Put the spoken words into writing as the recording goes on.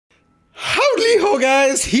Howdy-ho,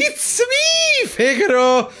 guys!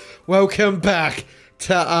 Itsamefigaro! Welcome back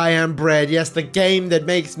to I Am Bread. Yes, the game that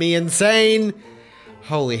makes me insane.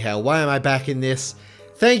 Holy hell, why am I back in this?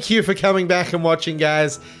 Thank you for coming back and watching,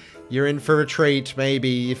 guys. You're in for a treat,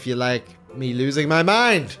 maybe, if you like me losing my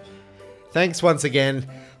mind. Thanks once again.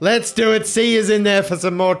 Let's do it. C is in there for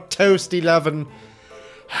some more toasty lovin'.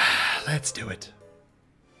 Let's do it.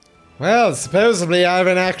 Well, supposedly I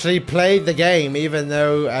haven't actually played the game, even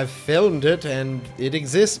though I've filmed it and it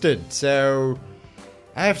existed, so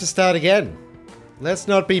I have to start again. Let's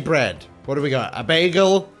not be bread. What do we got? A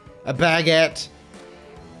bagel, a baguette,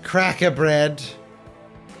 cracker bread,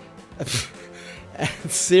 and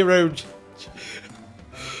zero...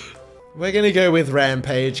 We're gonna go with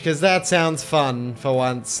Rampage, because that sounds fun for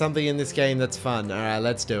once. Something in this game that's fun. Alright,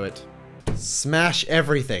 let's do it. Smash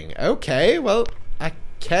everything. Okay, well, I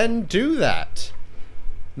can do that.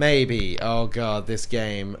 Maybe. Oh god, this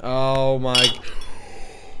game. Oh my...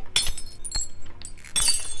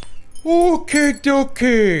 Okay,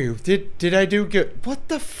 dokie. Did I do good? What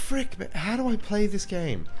the frick? How do I play this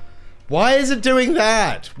game? Why is it doing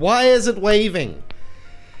that? Why is it waving?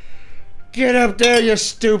 Get up there, you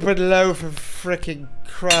stupid loaf of frickin'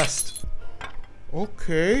 crust.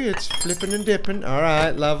 Okay, it's flipping and dipping.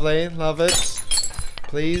 Alright, lovely. Love it.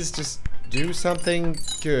 Please just do something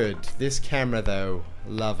good. This camera, though.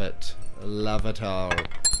 Love it. Love it all.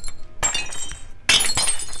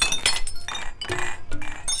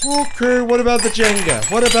 Okay, what about the Jenga?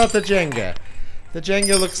 What about the Jenga? The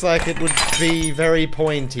Jenga looks like it would be very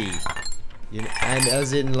pointy. You know, and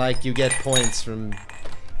as in, like, you get points from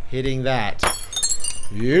hitting that.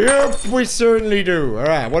 Yep, we certainly do.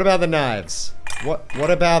 Alright, what about the knives? What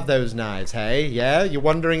about those knives, hey? Yeah, you're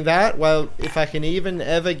wondering that? Well, if I can even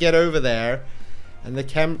ever get over there, and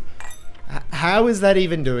the how is that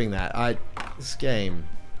even doing that? This game.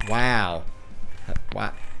 Wow.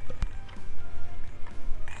 Wow.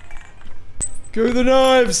 Go the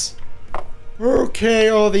knives! Okay,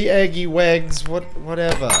 all the eggy wegs,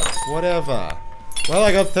 whatever. Well,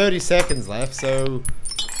 I got 30 seconds left, so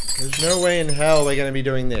there's no way in hell we're gonna be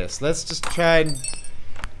doing this. Let's just try and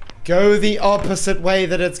go the opposite way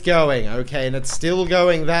that it's going, okay? And it's still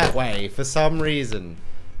going that way for some reason.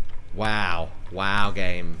 Wow. Wow,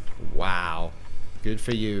 game. Wow. Good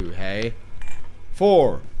for you, hey?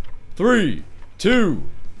 4, 3, 2,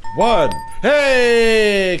 1.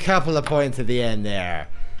 Hey! Couple of points at the end there.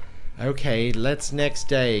 Okay, let's next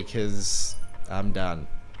day, because I'm done.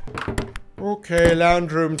 Okay,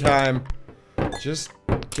 lounge room time. Just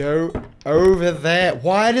go over there.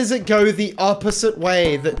 Why does it go the opposite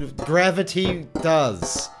way that gravity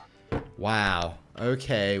does? Wow.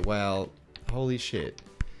 Okay, well, holy shit.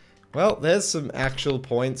 Well, there's some actual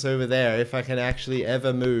points over there if I can actually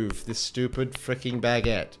ever move this stupid freaking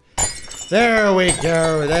baguette. There we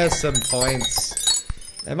go. There's some points.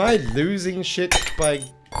 Am I losing shit by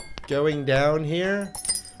going down here?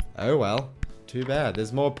 Oh well. Too bad.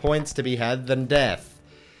 There's more points to be had than death.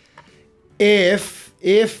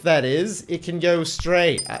 If that is, it can go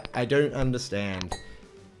straight. I don't understand.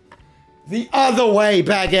 The other way,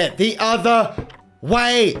 baguette. The other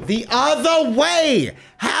way. The other way.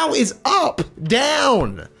 How is up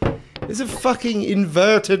down? It's a fucking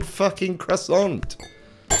inverted fucking croissant.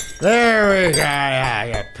 There we go. Yeah,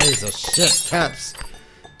 you piece of shit, Caps.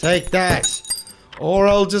 Take that. Or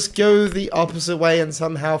I'll just go the opposite way and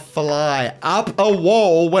somehow fly up a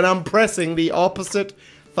wall when I'm pressing the opposite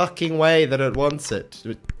fucking way that it wants it.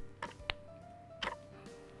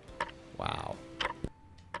 Wow.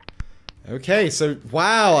 Okay, so,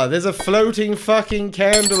 wow, there's a floating fucking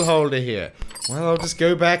candle holder here. Well, I'll just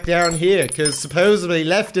go back down here, because supposedly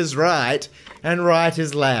left is right, and right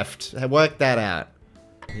is left. I worked that out.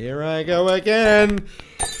 Here I go again.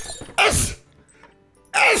 S!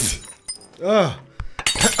 Ugh.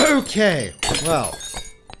 Okay, well,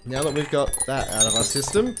 now that we've got that out of our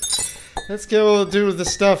system, let's go do the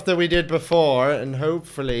stuff that we did before, and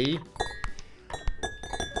hopefully,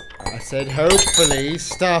 I said hopefully,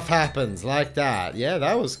 stuff happens like that. Yeah,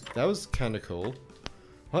 that was kind of cool.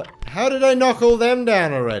 What? How did I knock all them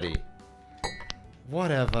down already?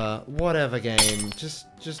 Whatever game.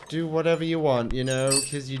 Just do whatever you want, you know,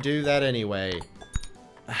 because you do that anyway.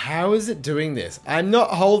 How is it doing this? I'm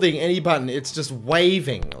not holding any button, it's just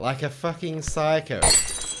waving like a fucking psycho.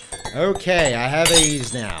 Okay, I have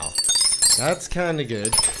ease now. That's kinda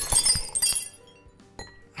good.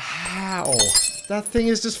 How? That thing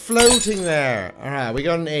is just floating there. Alright, we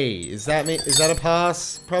got an E. Is that a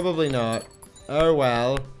pass? Probably not. Oh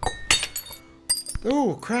well.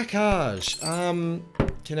 Ooh, crackage.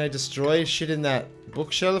 Can I destroy shit in that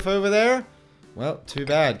bookshelf over there? Well, too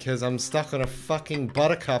bad, because I'm stuck on a fucking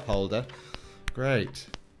buttercup holder. Great.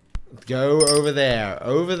 Go over there.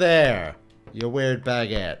 Over there. You weird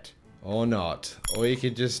baguette. Or not. Or you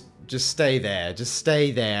could just stay there. Just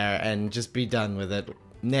stay there and just be done with it.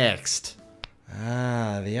 Next.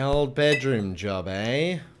 Ah, the old bedroom job,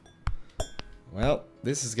 eh? Well,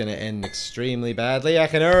 this is gonna end extremely badly. I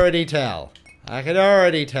can already tell. I can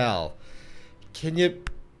already tell. Can you...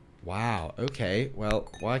 Wow, okay. Well,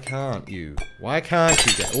 why can't you? Why can't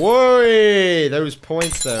you get... Whoa! Those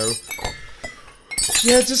points, though.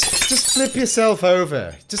 Yeah, just flip yourself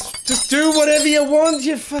over. Just do whatever you want,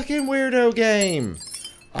 you fucking weirdo game.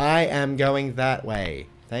 I am going that way.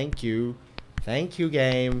 Thank you. Thank you,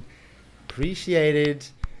 game. Appreciated.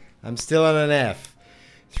 I'm still on an F.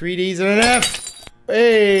 3Ds and an F.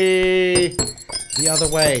 Hey! The other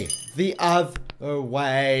way. The other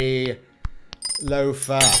way.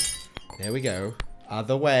 Loafer. There we go.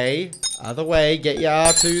 Other way. Other way. Get your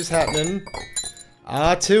R2s happening.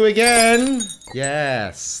 R2 again.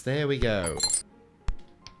 Yes. There we go.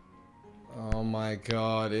 Oh my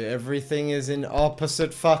god. Everything is in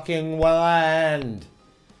opposite fucking land.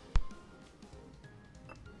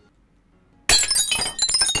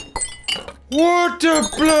 What the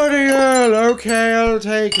bloody hell? Okay, I'll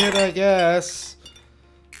take it, I guess.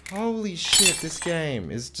 Holy shit, this game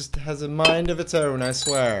has a mind of its own, I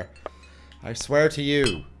swear. I swear to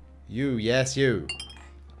you. You, yes, you.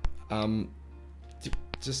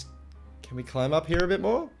 Just, can we climb up here a bit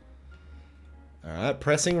more? Alright,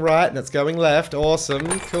 pressing right and it's going left. Awesome,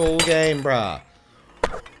 cool game, brah.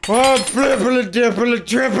 Oh, flippin' and dippin' and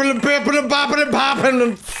trippin' and bippin' and boppin' and poppin'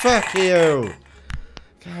 and fuck you.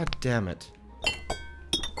 God damn it.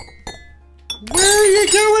 Where are you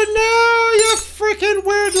going now, you freaking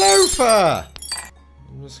weird loafer?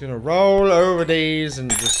 I'm just gonna roll over these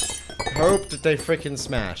and just hope that they freaking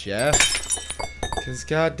smash, yeah? Because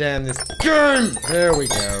goddamn this game! There we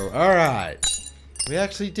go. Alright. We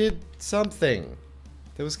actually did something.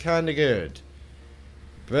 That was kinda good.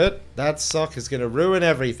 But that sock is gonna ruin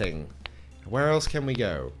everything. Where else can we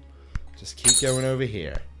go? Just keep going over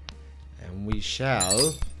here. And we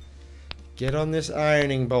shall get on this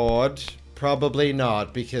ironing board. Probably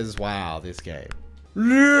not, because wow, this game.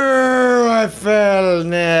 No, I fell.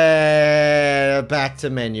 Nah, back to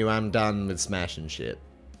menu. I'm done with smashing shit.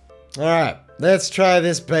 Alright, let's try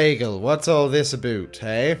this bagel. What's all this about,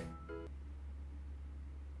 hey?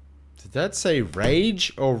 Did that say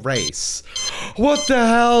rage or race? What the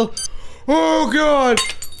hell? Oh god!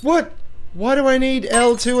 What? Why do I need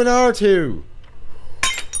L2 and R2?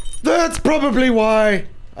 That's probably why.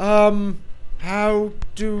 How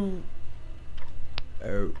do...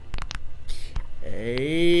 Okay.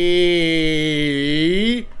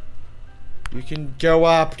 You can go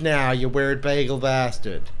up now, you weird bagel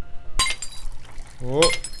bastard.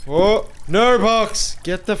 Oh, oh, no box!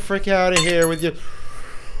 Get the frick out of here with your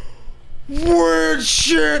weird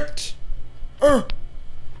shit! Come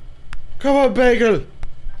on, bagel!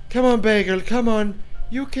 Come on, bagel, come on.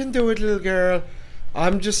 You can do it, little girl.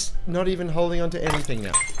 I'm just not even holding on to anything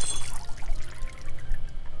now.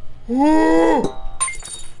 Oh!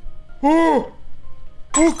 Oh!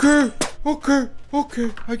 Okay, okay,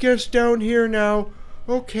 okay. I guess down here now.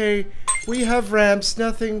 Okay, we have ramps.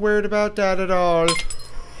 Nothing weird about that at all.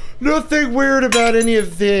 Nothing weird about any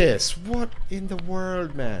of this. What in the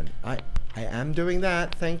world, man? I am doing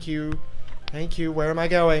that. Thank you. Thank you. Where am I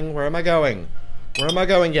going? Where am I going? Where am I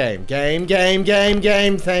going, game? Game, game, game,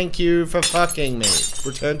 game. Thank you for fucking me.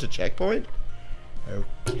 Return to checkpoint?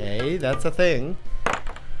 Okay, that's a thing.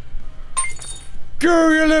 Go,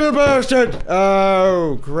 you little bastard!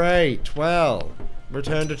 Oh, great. Well,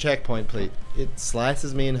 return to checkpoint, please. It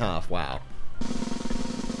slices me in half. Wow.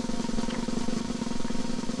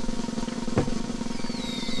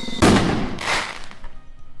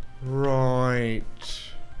 Right.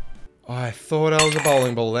 Oh, I thought I was a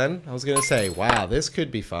bowling ball then. I was gonna say, wow, this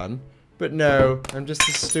could be fun. But no, I'm just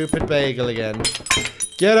a stupid bagel again.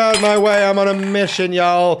 Get out of my way, I'm on a mission,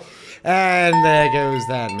 y'all. And there goes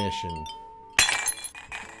that mission.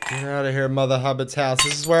 Get out of here, Mother Hubbard's house.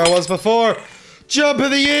 This is where I was before. Jump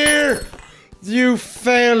of the year! You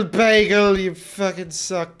failed, bagel. You fucking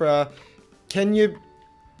suck, bruh. Can you...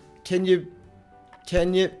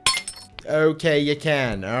 Okay, you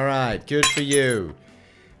can. Alright, good for you.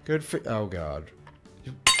 Good for... Oh, God.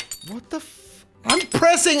 What the f... I'm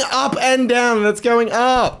pressing up and down and it's going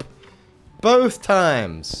up! Both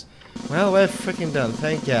times. Well, we're freaking done.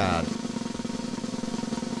 Thank God.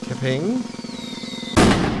 Kaping.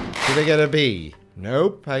 Did I get a B?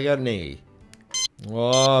 Nope, I got an E.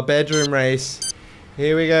 Oh, bedroom race.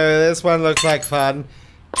 Here we go. This one looks like fun.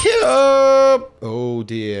 Oh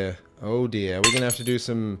dear. Oh dear. We're gonna have to do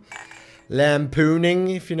some lampooning,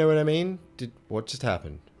 if you know what I mean. What just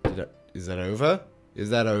happened? Is that over? Is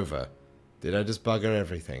that over? Did I just bugger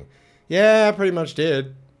everything? Yeah, I pretty much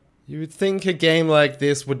did. You would think a game like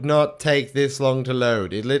this would not take this long to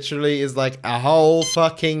load. It literally is like a whole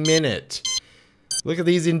fucking minute. Look at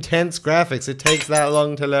these intense graphics. It takes that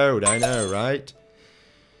long to load. I know, right?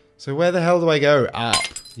 So where the hell do I go? Up.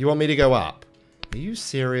 You want me to go up? Are you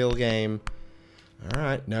cereal game?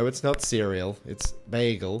 Alright. No, it's not cereal. It's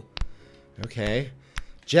bagel. Okay.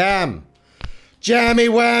 Jam! Jammy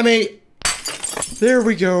whammy! There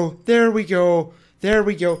we go. There we go. There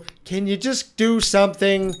we go. Can you just do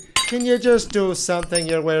something? Can you just do something,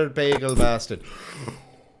 you weird bagel bastard?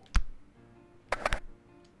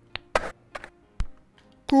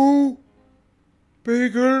 Go.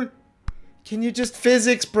 Bagel. Can you just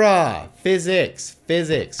physics, brah? Physics.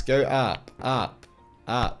 Physics. Go up. Up.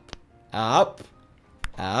 Up. Up.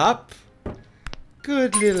 Up.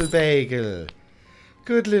 Good little bagel.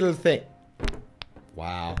 Good little thing.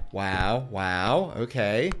 Wow. Wow. Wow.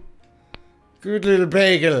 Okay. Good little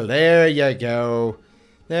bagel. There you go.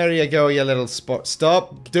 There you go, you little sport.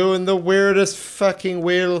 Stop doing the weirdest fucking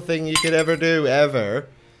wheel thing you could ever do, ever.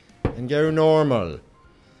 And go normal.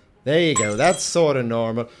 There you go. That's sort of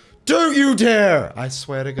normal. Don't you dare! I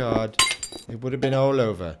swear to God. It would have been all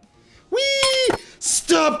over. Whee!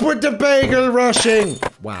 Stop with the bagel rushing!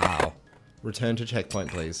 Wow. Return to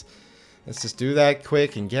checkpoint, please. Let's just do that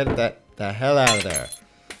quick and get the hell out of there.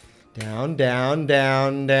 Down, down,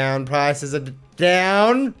 down, down. Prices are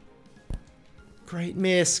down. Great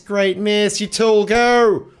miss, you tool,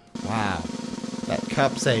 go! Wow, that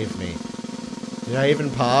cup saved me. Did I even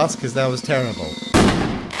pass? Because that was terrible.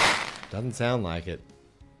 Doesn't sound like it.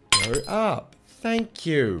 Go up, thank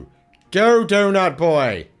you. Go, donut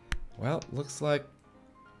boy! Well, looks like...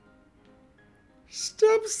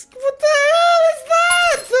 Stop, what the hell is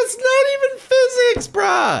that? That's not even physics,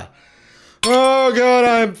 bruh! Oh god,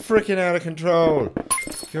 I'm freaking out of control.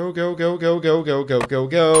 Go, go, go, go, go, go, go, go,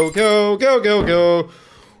 go, go, go, go, go.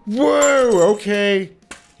 Whoa, okay.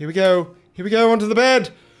 Here we go. Here we go, onto the bed.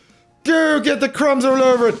 Go, get the crumbs all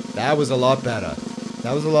over it. That was a lot better.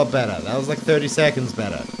 That was a lot better. That was like 30 seconds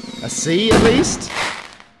better. A C at least?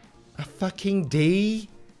 A fucking D?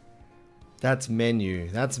 That's menu.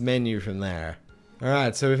 That's menu from there.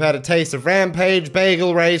 Alright, so we've had a taste of Rampage,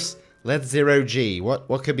 Bagel Race. Let's zero G. What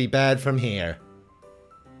could be bad from here?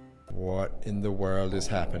 What in the world is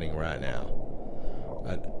happening right now?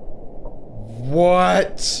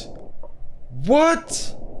 What?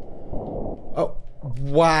 What? Oh,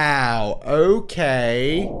 wow.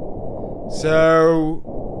 Okay. So...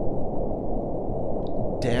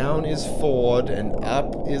 down is forward and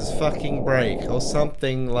up is fucking brake. Or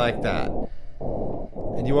something like that.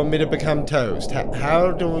 And you want me to become toast?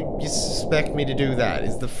 How do you expect me to do that?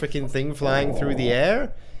 Is the freaking thing flying through the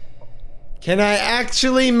air? Can I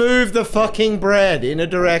actually move the fucking bread in a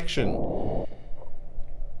direction?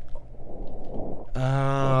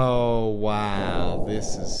 Oh, wow.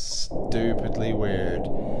 This is stupidly weird.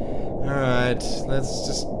 Alright, let's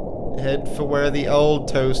just head for where the old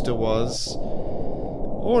toaster was.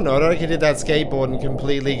 Or not, I could hit that skateboard and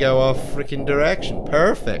completely go off freaking direction.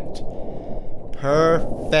 Perfect.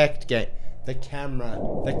 Perfect game. The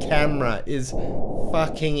camera is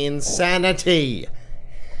fucking insanity.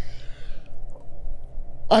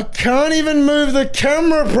 I can't even move the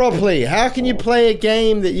camera properly. How can you play a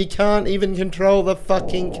game that you can't even control the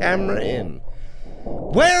fucking camera in?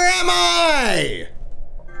 Where am I?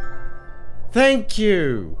 Thank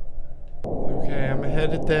you. Okay, I'm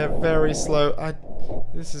headed there very slow.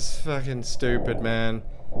 This is fucking stupid, man.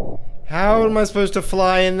 How am I supposed to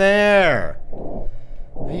fly in there?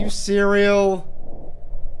 Are you cereal?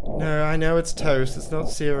 No, I know it's toast. It's not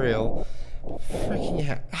cereal. Freaking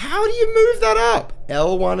hell. How do you move that up?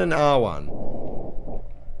 L1 and R1.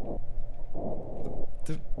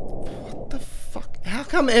 What the fuck? How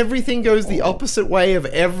come everything goes the opposite way of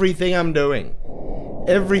everything I'm doing?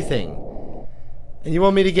 Everything. And you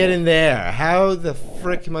want me to get in there? How the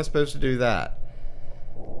frick am I supposed to do that?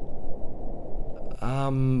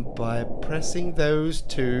 By pressing those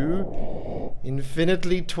two,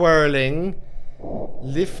 infinitely twirling,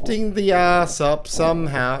 lifting the ass up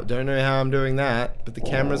somehow. Don't know how I'm doing that, but the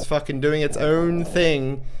camera's fucking doing its own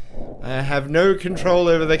thing. I have no control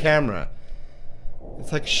over the camera.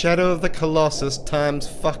 It's like Shadow of the Colossus times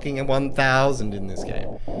fucking 1000 in this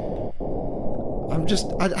game.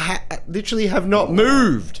 I literally have not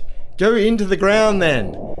moved. Go into the ground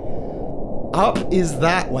then. Up is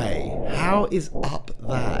that way. How is up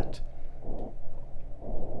that?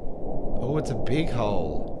 Oh, it's a big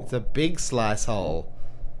hole. It's a big slice hole.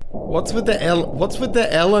 What's with the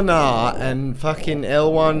L and R and fucking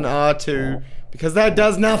L1, R2? Because that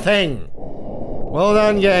does nothing! Well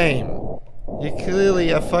done, game. You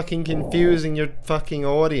clearly are fucking confusing your fucking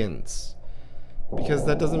audience. Because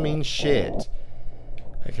that doesn't mean shit.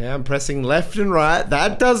 Okay, I'm pressing left and right.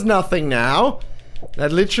 That does nothing now.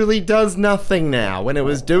 That literally does nothing now, when it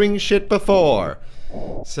was doing shit before.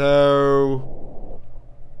 So...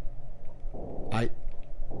 I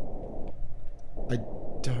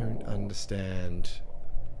don't understand.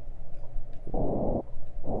 Oh...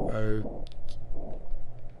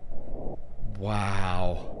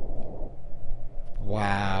 Wow.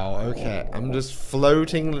 Wow, okay. I'm just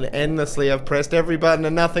floating endlessly. I've pressed every button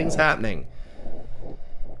and nothing's happening.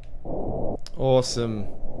 Awesome.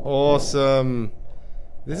 Awesome.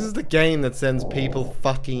 This is the game that sends people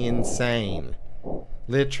fucking insane.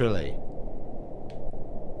 Literally.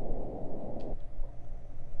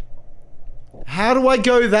 How do I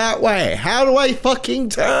go that way? How do I fucking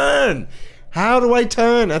turn? How do I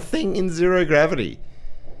turn a thing in zero gravity?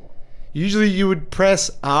 Usually you would press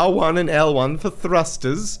R1 and L1 for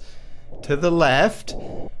thrusters to the left.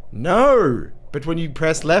 No! But when you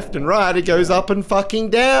press left and right, it goes up and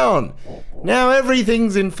fucking down. Now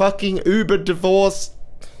everything's in fucking uber divorce.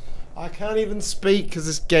 I can't even speak because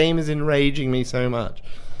this game is enraging me so much.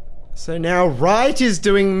 So now right is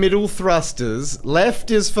doing middle thrusters, left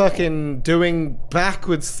is fucking doing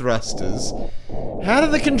backwards thrusters. How do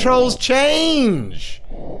the controls change?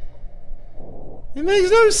 It makes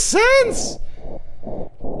no sense!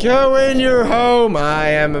 Go in your home! I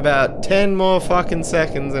am about 10 more fucking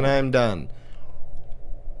seconds and I'm done.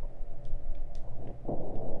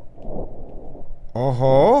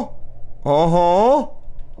 Uh-huh. Uh-huh.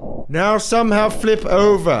 Now somehow flip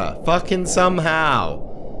over. Fucking somehow.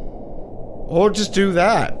 Or just do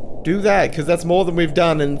that. Do that, because that's more than we've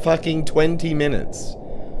done in fucking 20 minutes.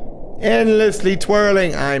 Endlessly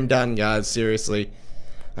twirling. I'm done, guys. Seriously.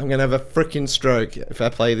 I'm gonna have a freaking stroke if I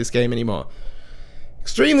play this game anymore.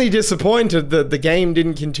 Extremely disappointed that the game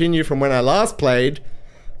didn't continue from when I last played.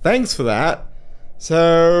 Thanks for that.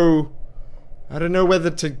 So, I don't know whether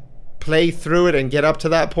to play through it and get up to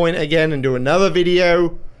that point again and do another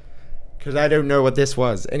video, because I don't know what this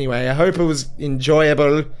was. Anyway, I hope it was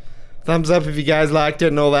enjoyable. Thumbs up if you guys liked it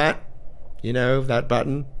and all that. You know, that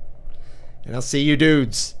button. And I'll see you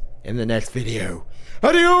dudes in the next video.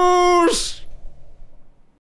 Adios!